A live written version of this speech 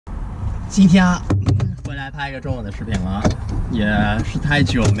今天回来拍一个中文的视频了，也是太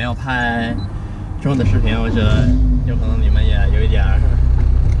久没有拍中文的视频，我觉得有可能你们也有一点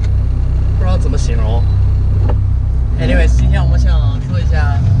不知道怎么形容。Anyways， 今天我们想说一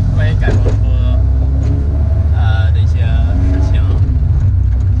下关于改装车的一些事情。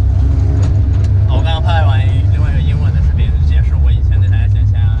我刚刚拍完另外一个英文的视频，解释我以前那台先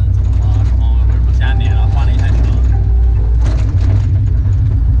怎么了，然后为什么现在没了，换了一台车。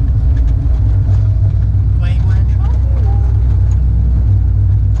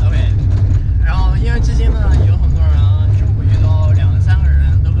因为至今呢，有很多人，就我遇到2、3个人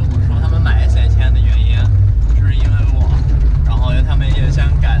都跟我说，他们买S1000的原因，就是因为我，然后他们也想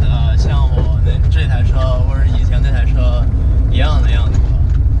改的像我这台车或者以前那台车一样的样子。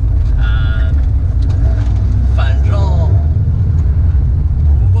反正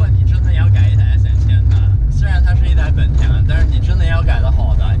如果你真的要改一台S1000的，虽然它是一台本田，但是你真的要改的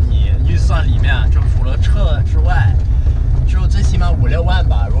好的，你预算里面就除了车之外。就最起码5、6万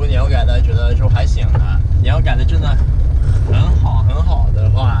吧。如果你要改的觉得就还行的，你要改的真的很好的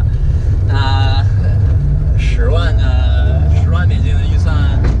话，那10万美金的预算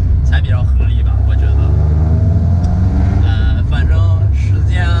才比较合理吧，我觉得。反正时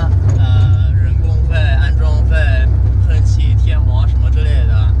间、人工费、安装费、喷漆、贴膜什么之类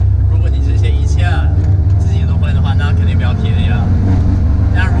的，如果你这些一切自己都会的话，那肯定比较便宜了。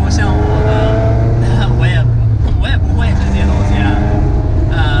但如果像我呢，我也不会这些东西，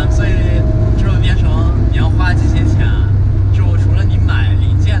所以就变成你要花这些钱，就除了你买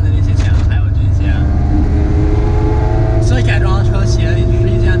零件的那些钱，还有这些。所以改装车其实是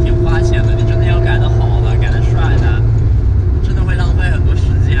一件挺花钱的，你真的要改得好的，改得帅的，真的会浪费很多时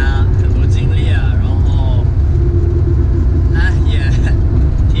间、很多精力，然后，也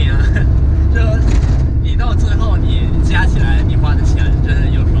挺，就你到最后你加起来你花的钱，真的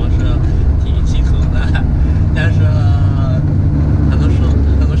有时候是挺心疼的。但是很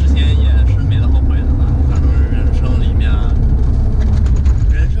多事情也是没得后悔的吧。反正人生里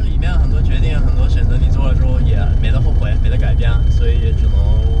面很多决定、很多选择，你做了之后也没得后悔，没得改变，所以只能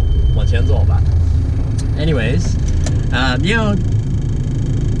往前走吧。Anyways，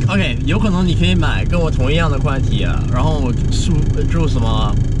 OK， 有可能你可以买跟我同一样的宽体，然后就什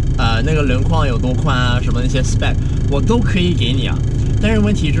么那个轮框有多宽啊，什么那些 spec 我都可以给你啊。但是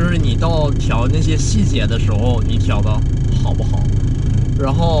问题就是你到调那些细节的时候，你调的好不好？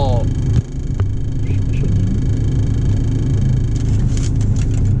然后，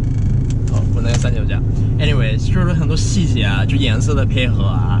我那个3脚架。Anyways， 就是很多细节啊，就颜色的配合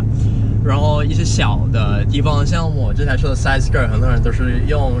啊，然后一些小的地方，像我这台车的 side skirt， 很多人都是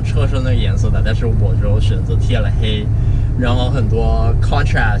用车身那个颜色的，但是我就选择贴了黑，然后很多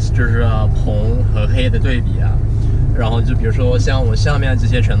contrast 就是红和黑的对比啊。然后就比如说像我下面这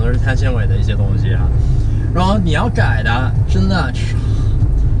些全都是碳纤维的一些东西啊，然后你要改的真的，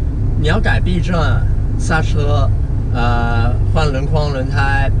你要改避震、刹车，换轮框、轮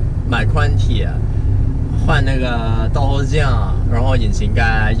胎，买宽体，换那个倒后镜，然后引擎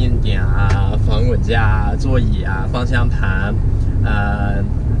盖、硬点啊、防滚架、座椅啊、方向盘，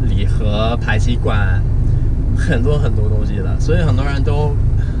离合、排气管，很多东西的，所以很多人都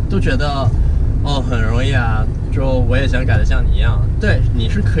觉得很容易啊。就我也想改的像你一样，对，你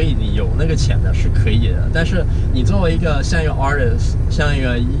是可以，你有那个钱的是可以的，但是你作为一个像一个 artist， 像一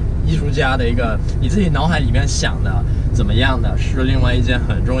个艺术家的一个你自己脑海里面想的怎么样的，是另外一件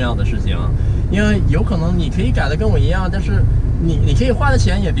很重要的事情。因为有可能你可以改的跟我一样，但是你可以花的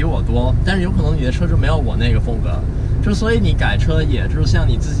钱也比我多，但是有可能你的车就没有我那个风格，就所以你改车也就是像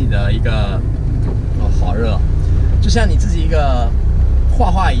你自己的一个好热，就像你自己一个画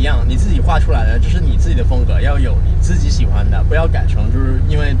画一样，你自己画出来的这是你自己的风格，要有你自己喜欢的，不要改成就是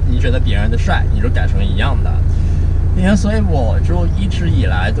因为你觉得别人的帅，你就改成一样的。因为所以我就一直以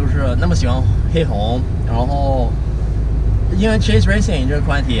来都是那么喜欢黑红，然后因为 Chase Racing 这个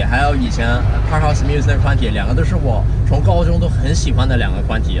宽体，还有以前 Parkhouse Muse 那个宽体，两个都是我从高中都很喜欢的2个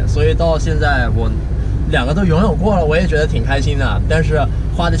宽体，所以到现在我2个都拥有过了，我也觉得挺开心的。但是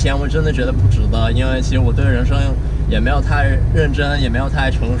花的钱我真的觉得不值得，因为其实我对人生也没有太认真，也没有太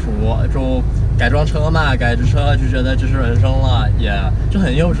成熟，就改装车嘛，改着车就觉得这是人生了，也就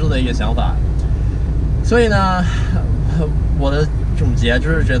很幼稚的一个想法。所以呢，我的总结就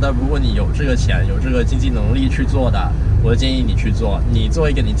是觉得，如果你有这个钱，有这个经济能力去做的，我建议你去做。你做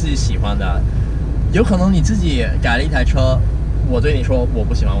一个你自己喜欢的，有可能你自己改了一台车，我对你说我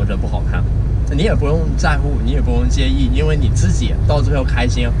不喜欢，我觉得不好看，你也不用在乎，你也不用介意，因为你自己到最后开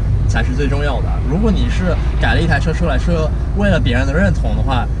心才是最重要的。如果你是改了一台车出来是为了别人的认同的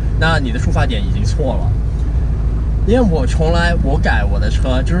话，那你的出发点已经错了。因为我改我的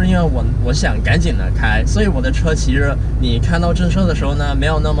车，就是因为我想赶紧的开，所以我的车其实你看到真车的时候呢，没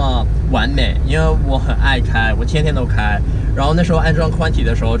有那么完美，因为我很爱开，我天天都开。然后那时候安装宽体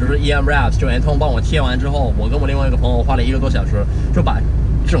的时候，就是 EM Wraps 就 Anton 帮我贴完之后，我跟我另外一个朋友花了1个多小时，就把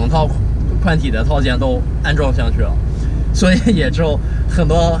整套宽体的套件都安装上去了。所以也就很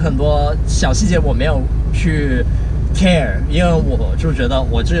多小细节我没有去 care， 因为我就觉得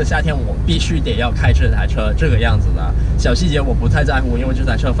我这个夏天我必须得要开这台车这个样子的小细节我不太在乎，因为这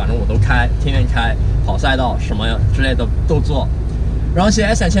台车反正我都开，天天开，跑赛道什么之类的都做。然后其实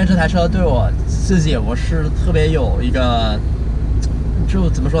S3000这台车对我自己我是特别有一个，就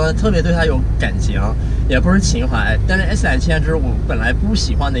怎么说呢，特别对它有感情，也不是情怀。但是 S3000就是我本来不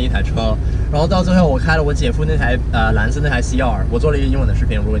喜欢的一台车，然后到最后我开了我姐夫那台蓝色那台 CR， 我做了一个英文的视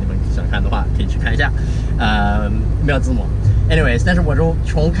频，如果你们想看的话可以去看一下，没有字幕。Anyways， 但是我就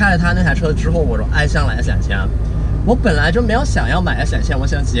从开了他那台车之后，我就爱上了 S3000。我本来就没有想要买 S3000，我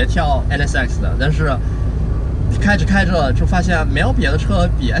想直接跳 NSX 的，但是开着就发现没有别的车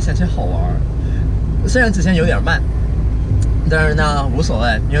比 S3000好玩。虽然之前有点慢，但是呢无所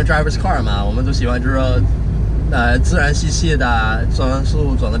谓，因为 driver's car 嘛，我们都喜欢就是自然吸气的，转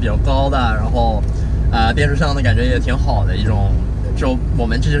速转的比较高的，然后变速箱的感觉也挺好的一种，就我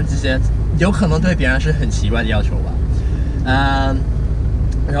们这些有可能对别人是很奇怪的要求吧。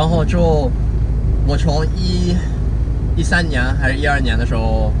然后就我从13年还是12年的时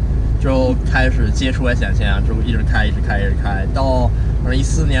候就开始接触 S3000，就一直开，到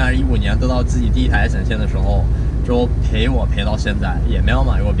2014年还是15年得到自己第一台 S3000的时候，就陪到现在，也没有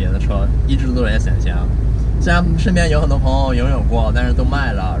买过别的车，一直都是 S3000。虽然身边有很多朋友拥有过，但是都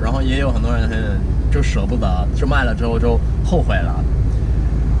卖了，然后也有很多人就舍不得，就卖了之后就后悔了。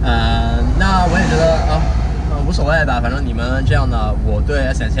那我也觉得无所谓吧，反正你们这样的，我对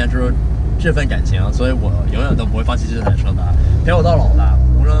S3000就是这份感情，所以我永远都不会放弃这台车的，陪我到老的。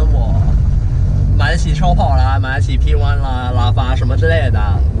无论我买得起超跑啦，买得起 P1 啦、拉法什么之类的，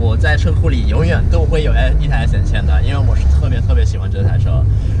我在车库里永远都会有一台S3000的，因为我是特别喜欢这台车，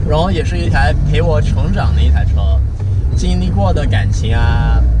然后也是一台陪我成长的一台车，经历过的感情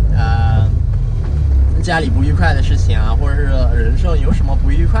家里不愉快的事情或者是人生有什么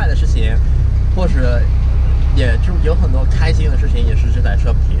不愉快的事情，或者也就有很多开心的事情，也是这台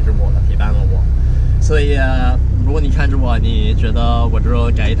车陪伴了我。所以如果你看着我，你觉得我就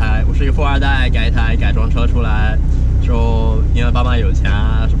我是一个富二代，改一台改装车出来，就因为爸妈有钱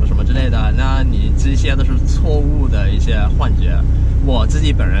什么什么之类的，那你这些都是错误的一些幻觉。我自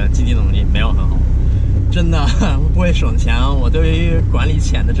己本人经济能力没有很好，真的不会省钱，我对于管理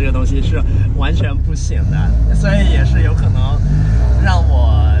钱的这个东西是完全不行的，所以也是有可能让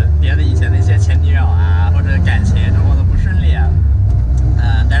我别的以前的一些前女友或者感情生活的不顺利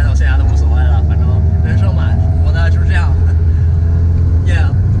但是我现在都无所谓了，反正人生嘛，活的就是这样，也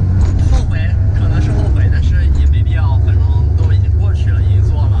后悔可能是后悔，但是也没必要，反正都已经过去了，已经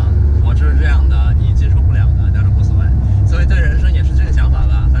做了，我就是这样的，你接受不了的，但是无所谓。所以对人生也是这个想法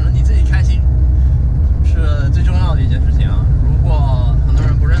吧，反正你自己开心是最重要的一件事情。如果很多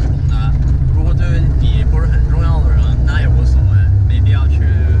人不认同的，如果对你不是很重要的人，那也无所谓，没必要去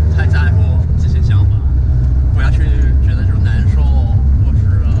太在乎这些想法，不要去觉得就难受，或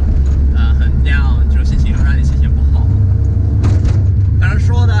是很那样就让你心情不好。反正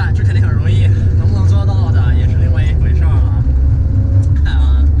说的这肯定很容易，能不能做到的也是另外一回事了。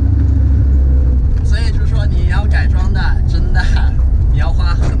所以就是说你要改装的，真的你要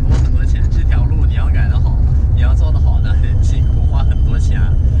花很多钱，这条路你要改得好，你要做得好的很辛苦，花很多钱，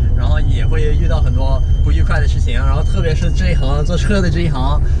然后也会遇到很多不愉快的事情，然后特别是这一行做车的这一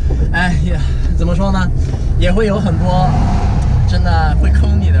行，怎么说呢，也会有很多真的会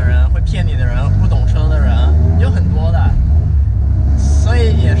坑你的人，会骗你的人，不懂车的人有很多的，所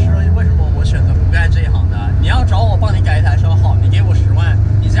以也是为什么我选择不干这一行的。你要找我帮你改一台车好，你给我10万，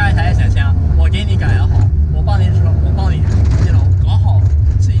你加一台S3000，我给你改得好，我帮你搞好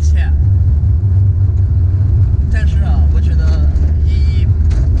这一切。但是我觉得意义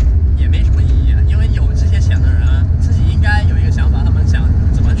也没什么意义，因为有这些钱的人自己应该有一个想法，他们想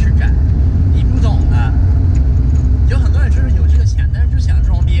怎么去改，你不懂的。有很多人就是有这个钱，但是就想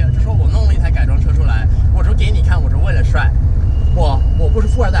装逼，就说我弄了一台改装车出来，我就给你看，我是为了帅。我不是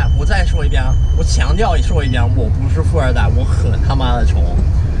富二代，我再说一遍，我强调说一遍，我不是富二代，我很他妈的穷。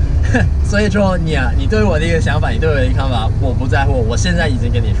所以说你对我的一个想法，你对我的一个看法，我不在乎，我现在已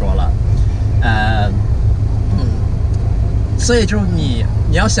经跟你说了，所以就你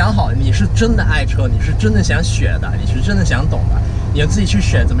要想好，你是真的爱车，你是真的想学的，你是真的想懂的，你要自己去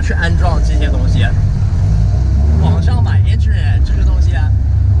学怎么去安装这些东西。网上买 Internet 这个东西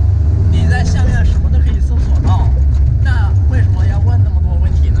你在下面什么都可以搜索到，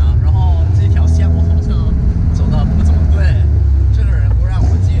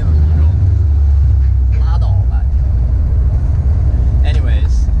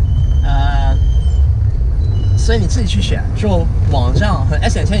去学，就网上很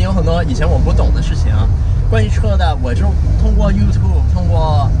显现有很多以前我不懂的事情，关于车的，我就通过 YouTube， 通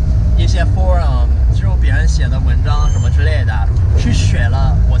过一些 forum， 就别人写的文章什么之类的，去学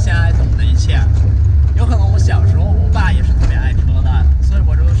了我现在懂的一切。有可能我小时候，我爸也是